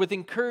concerned with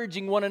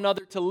encouraging one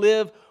another to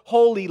live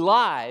holy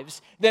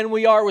lives than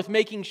we are with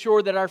making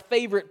sure that our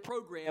favorite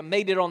program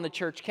made it on the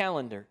church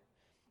calendar.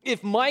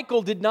 If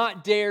Michael did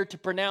not dare to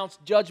pronounce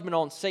judgment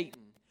on Satan,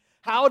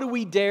 how do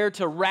we dare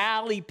to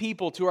rally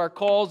people to our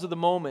calls of the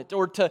moment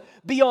or to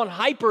be on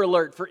hyper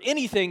alert for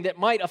anything that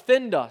might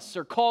offend us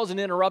or cause an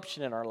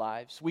interruption in our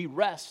lives? We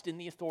rest in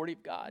the authority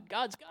of God.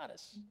 God's got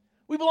us.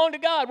 We belong to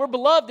God. We're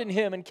beloved in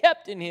Him and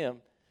kept in Him.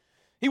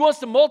 He wants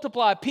to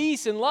multiply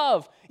peace and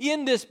love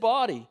in this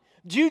body.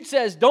 Jude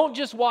says, don't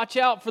just watch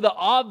out for the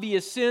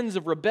obvious sins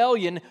of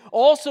rebellion,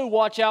 also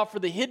watch out for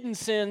the hidden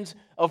sins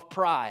of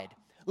pride.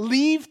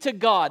 Leave to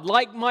God,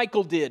 like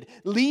Michael did.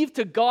 Leave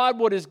to God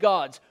what is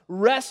God's.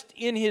 Rest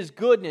in His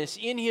goodness,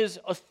 in His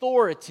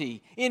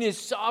authority, in His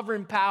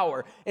sovereign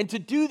power. And to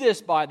do this,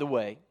 by the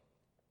way,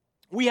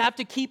 we have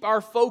to keep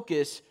our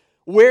focus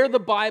where the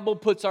Bible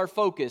puts our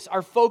focus.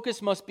 Our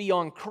focus must be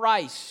on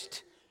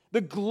Christ, the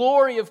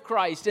glory of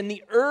Christ, and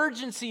the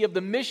urgency of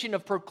the mission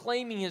of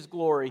proclaiming His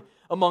glory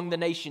among the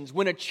nations.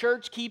 When a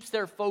church keeps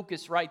their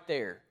focus right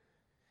there,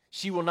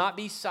 she will not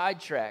be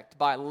sidetracked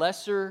by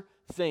lesser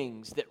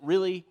things that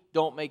really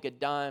don't make a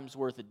dime's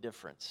worth of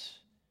difference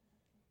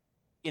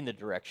in the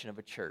direction of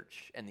a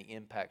church and the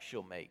impact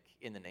she'll make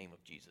in the name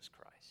of Jesus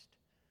Christ.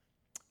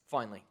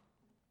 Finally,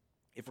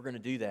 if we're going to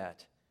do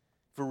that,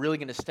 if we're really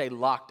going to stay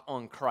locked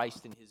on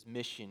Christ and His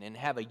mission and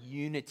have a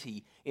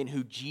unity in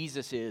who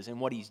Jesus is and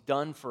what He's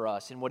done for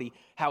us and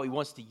how He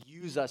wants to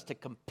use us to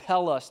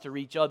compel us to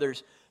reach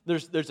others,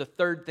 there's a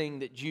third thing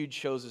that Jude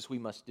shows us we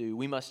must do.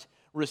 We must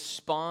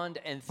respond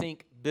and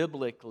think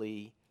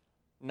biblically,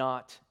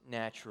 not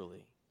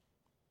naturally.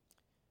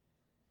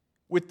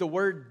 With the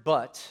word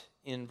 "but"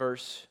 in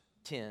verse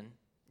 10,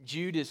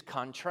 Jude is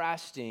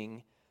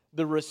contrasting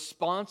the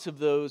response of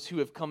those who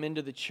have come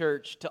into the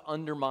church to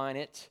undermine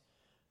it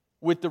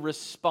with the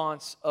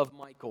response of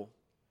Michael.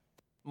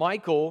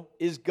 Michael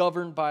is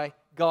governed by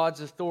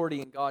God's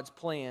authority and God's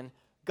plan.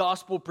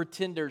 Gospel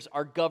pretenders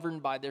are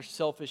governed by their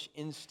selfish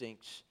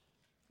instincts.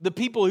 The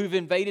people who've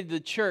invaded the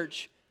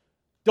church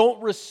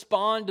Don't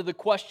respond to the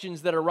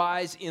questions that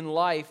arise in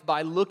life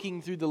by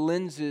looking through the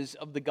lenses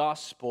of the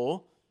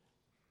gospel.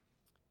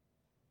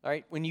 All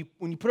right, when you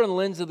put on the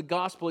lens of the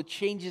gospel, it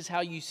changes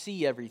how you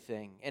see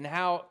everything and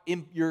how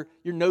your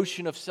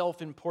notion of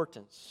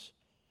self-importance.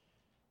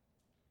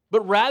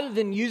 But rather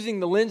than using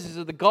the lenses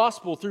of the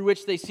gospel through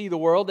which they see the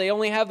world, they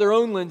only have their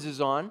own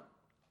lenses on.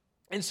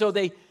 And so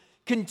they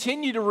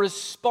continue to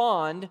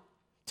respond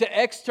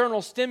to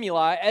external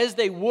stimuli as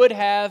they would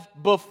have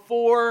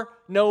before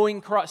knowing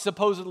Christ,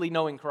 supposedly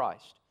knowing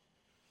Christ.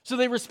 So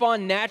they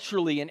respond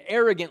naturally and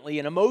arrogantly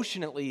and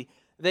emotionally.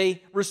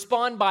 They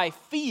respond by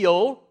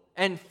feel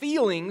and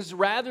feelings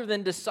rather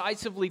than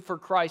decisively for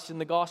Christ in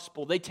the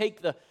gospel. They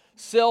take the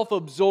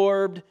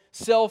self-absorbed,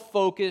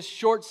 self-focused,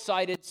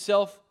 short-sighted,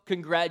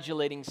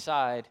 self-congratulating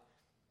side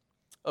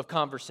of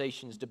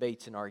conversations,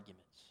 debates, and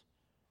arguments.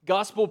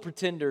 Gospel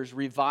pretenders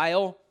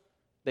revile,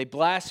 they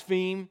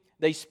blaspheme,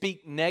 they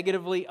speak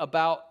negatively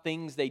about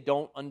things they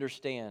don't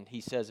understand,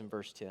 he says in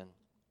verse 10.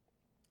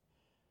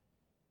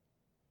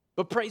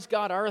 But praise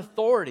God, our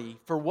authority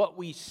for what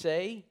we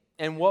say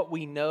and what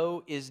we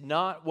know is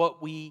not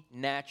what we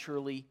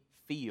naturally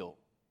feel,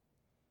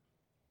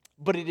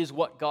 but it is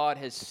what God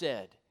has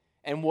said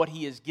and what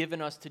He has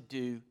given us to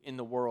do in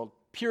the world.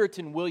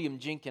 Puritan William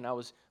Jenkins, I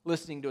was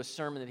listening to a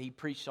sermon that he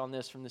preached on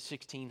this from the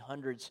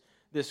 1600s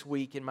this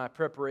week in my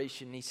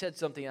preparation. He said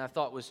something I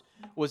thought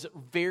was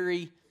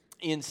very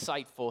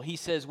insightful. He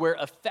says, where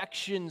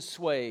affection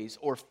sways,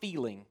 or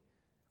feeling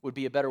would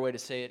be a better way to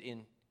say it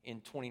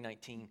in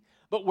 2019,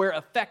 but where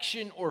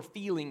affection or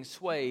feeling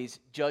sways,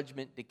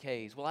 judgment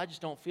decays. Well, I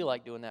just don't feel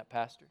like doing that,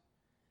 Pastor.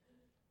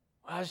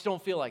 I just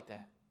don't feel like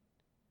that.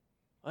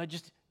 It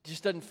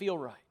just doesn't feel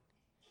right.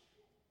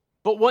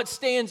 But what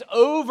stands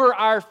over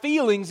our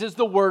feelings is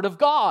the Word of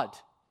God.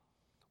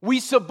 We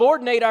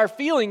subordinate our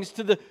feelings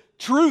to the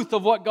truth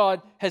of what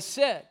God has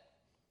said.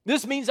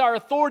 This means our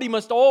authority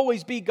must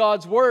always be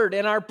God's Word,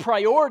 and our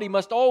priority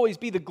must always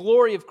be the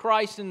glory of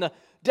Christ and the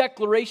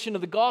declaration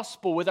of the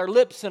gospel with our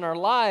lips and our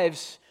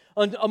lives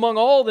among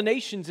all the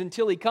nations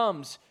until He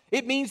comes.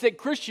 It means that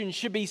Christians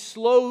should be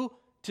slow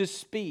to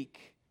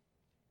speak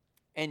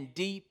and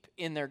deep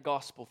in their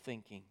gospel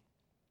thinking.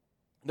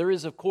 There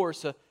is, of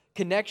course, a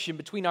connection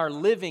between our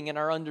living and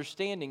our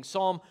understanding.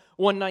 Psalm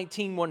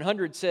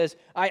 119:100 says,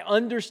 I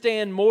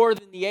understand more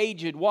than the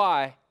aged.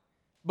 Why?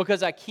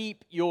 Because I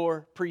keep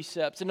your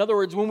precepts. In other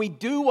words, when we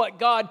do what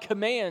God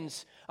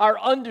commands, our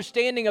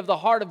understanding of the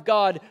heart of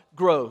God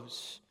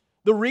grows.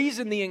 The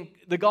reason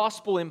the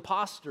gospel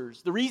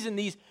imposters, the reason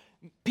these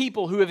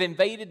people who have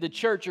invaded the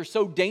church are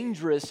so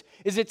dangerous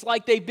is it's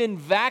like they've been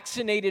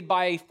vaccinated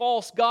by a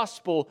false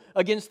gospel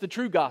against the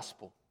true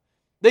gospel.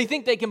 They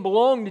think they can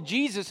belong to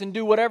Jesus and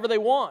do whatever they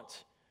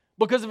want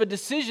because of a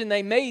decision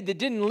they made that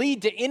didn't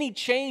lead to any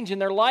change in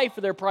their life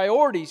or their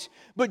priorities.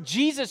 But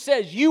Jesus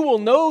says, you will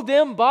know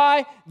them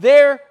by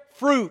their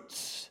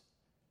fruits.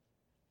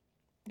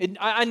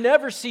 I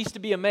never cease to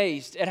be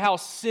amazed at how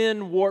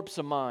sin warps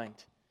a mind.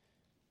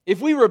 If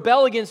we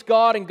rebel against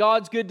God and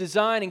God's good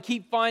design and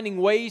keep finding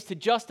ways to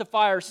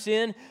justify our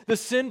sin, the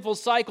sinful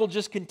cycle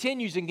just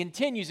continues and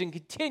continues and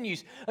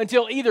continues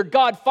until either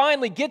God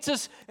finally gets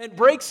us and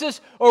breaks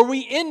us or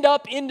we end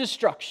up in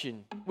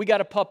destruction. We got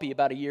a puppy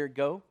about a year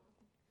ago.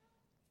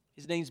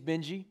 His name's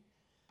Benji.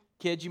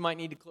 Kids, you might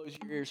need to close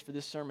your ears for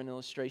this sermon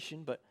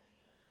illustration, but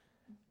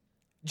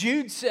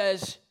Jude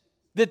says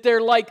that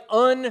they're like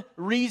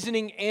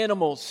unreasoning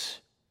animals.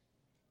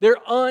 They're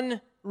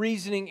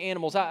unreasoning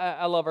animals.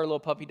 I love our little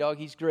puppy dog.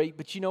 He's great.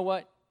 But you know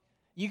what?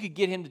 You could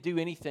get him to do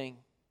anything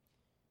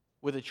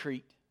with a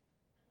treat.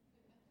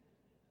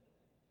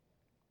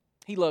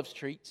 He loves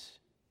treats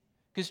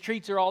because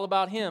treats are all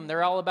about him.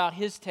 They're all about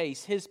his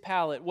taste, his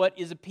palate, what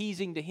is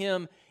appeasing to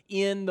him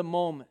in the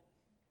moment.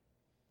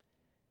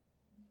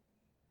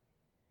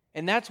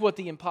 And that's what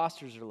the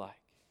imposters are like.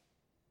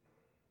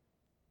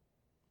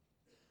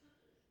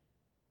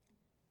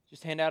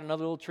 Just hand out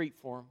another little treat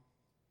for him.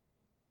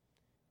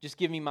 Just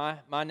give me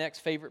my next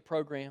favorite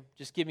program.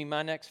 Just give me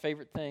my next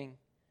favorite thing.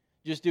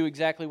 Just do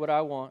exactly what I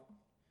want.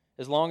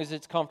 As long as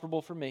it's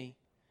comfortable for me.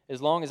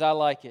 As long as I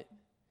like it.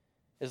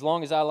 As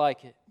long as I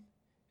like it.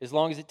 As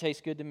long as it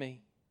tastes good to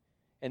me.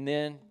 And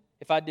then,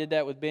 if I did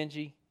that with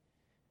Benji,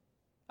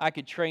 I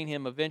could train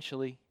him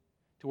eventually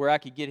to where I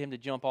could get him to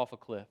jump off a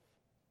cliff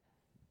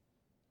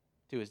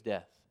to his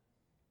death.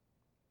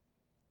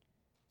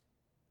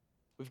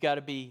 We've got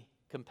to be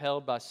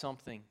compelled by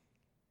something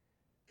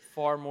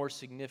far more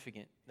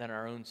significant than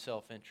our own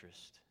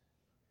self-interest.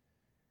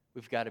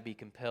 We've got to be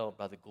compelled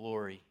by the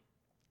glory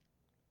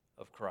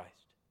of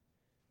Christ.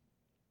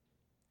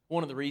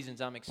 One of the reasons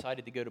I'm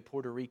excited to go to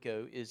Puerto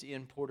Rico is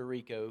in Puerto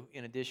Rico,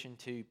 in addition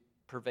to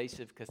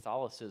pervasive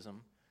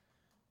Catholicism,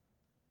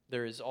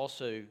 there is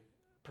also the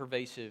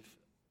pervasive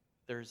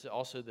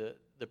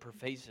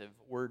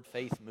word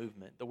faith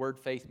movement. The word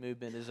faith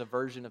movement is a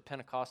version of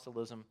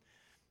Pentecostalism,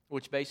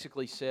 which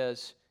basically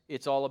says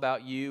it's all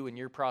about you and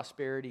your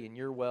prosperity and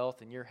your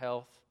wealth and your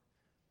health.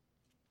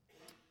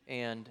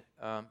 and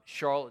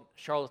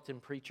charlatan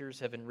preachers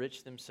have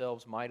enriched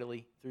themselves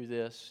mightily through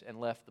this and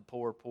left the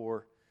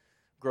poor,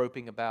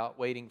 groping about,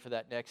 waiting for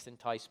that next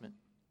enticement.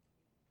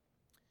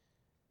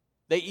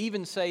 They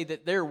even say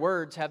that their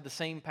words have the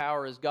same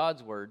power as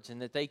God's words,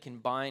 and that they can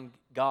bind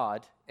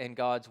God and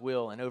God's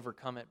will and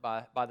overcome it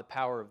by the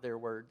power of their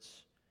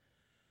words.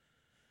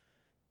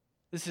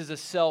 This is a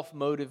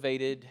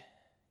self-motivated,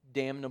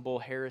 damnable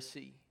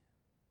heresy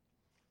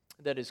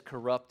that is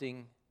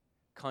corrupting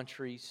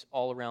countries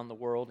all around the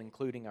world,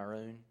 including our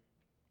own.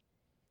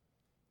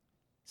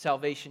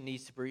 Salvation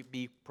needs to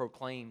be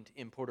proclaimed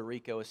in Puerto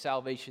Rico, a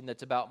salvation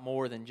that's about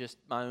more than just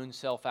my own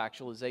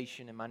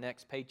self-actualization and my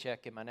next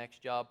paycheck and my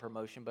next job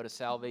promotion, but a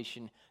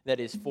salvation that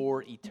is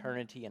for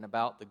eternity and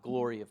about the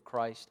glory of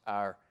Christ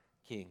our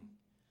King.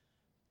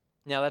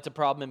 Now, that's a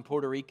problem in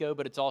Puerto Rico,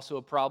 but it's also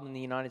a problem in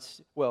the United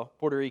States. Well,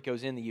 Puerto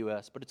Rico's in the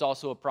U.S., but it's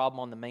also a problem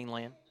on the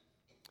mainland.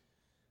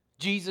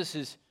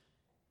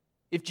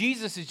 If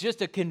Jesus is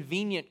just a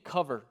convenient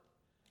cover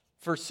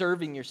for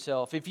serving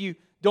yourself, if you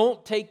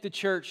don't take the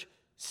church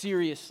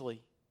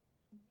seriously,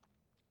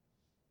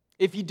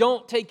 if you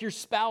don't take your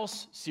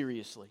spouse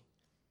seriously,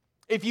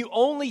 if you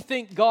only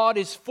think God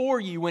is for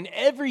you when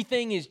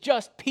everything is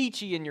just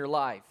peachy in your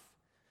life,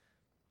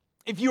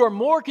 if you are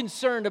more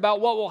concerned about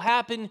what will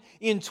happen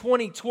in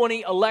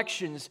 2020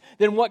 elections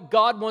than what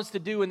God wants to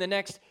do in the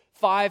next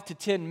 5 to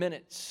 10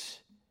 minutes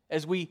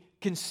as we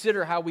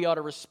consider how we ought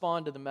to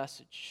respond to the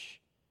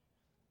message,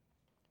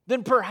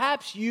 then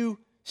perhaps you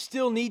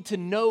still need to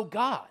know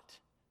God.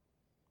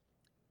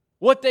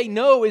 What they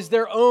know is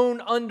their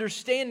own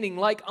understanding.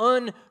 Like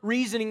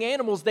unreasoning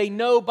animals, they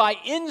know by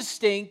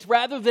instinct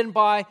rather than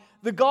by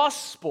the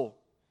gospel.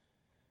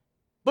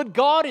 But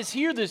God is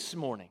here this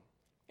morning.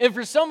 And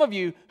for some of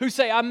you who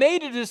say, I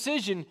made a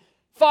decision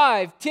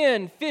 5,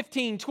 10,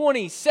 15,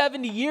 20,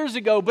 70 years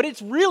ago, but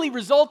it's really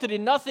resulted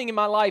in nothing in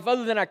my life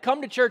other than I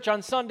come to church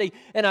on Sunday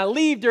and I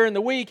leave during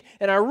the week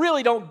and I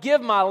really don't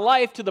give my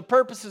life to the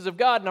purposes of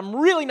God and I'm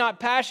really not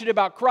passionate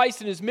about Christ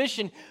and His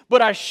mission,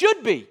 but I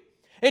should be.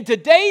 And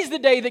today's the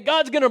day that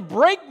God's going to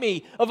break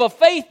me of a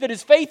faith that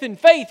is faith in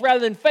faith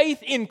rather than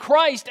faith in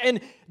Christ and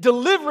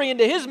delivery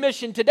into His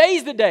mission.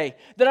 Today's the day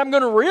that I'm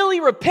going to really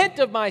repent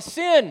of my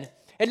sin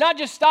and not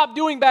just stop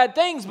doing bad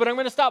things, but I'm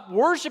going to stop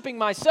worshiping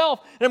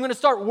myself and I'm going to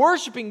start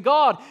worshiping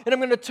God and I'm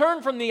going to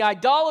turn from the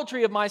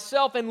idolatry of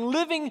myself and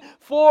living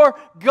for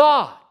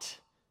God.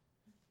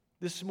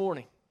 This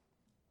morning,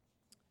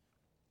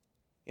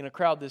 in a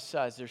crowd this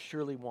size, there's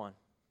surely one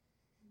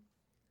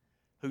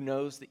who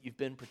knows that you've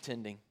been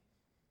pretending.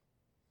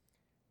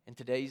 And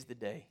today's the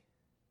day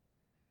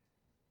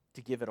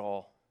to give it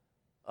all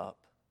up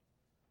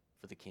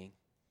for the King.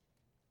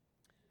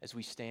 As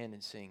we stand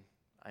and sing,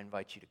 I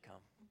invite you to come.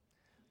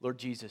 Lord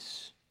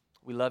Jesus,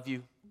 we love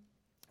you.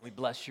 We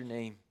bless your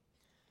name.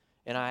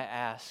 And I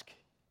ask,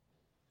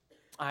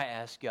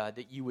 God,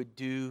 that you would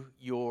do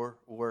your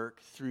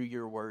work through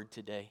your word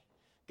today.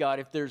 God,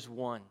 if there's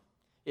one,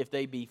 if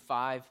they be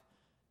 5,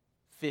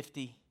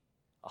 50,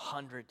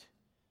 100,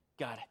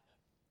 God,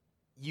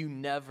 you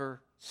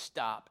never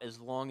stop as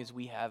long as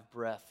we have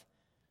breath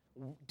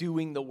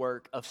doing the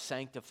work of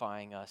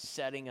sanctifying us,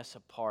 setting us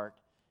apart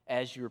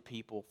as your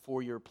people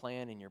for your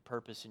plan and your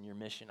purpose and your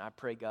mission. I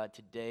pray, God,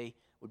 today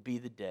would be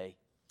the day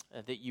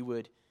that you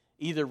would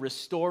either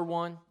restore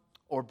one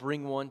or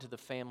bring one to the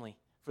family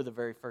for the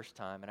very first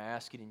time. And I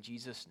ask it in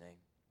Jesus' name.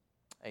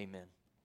 Amen.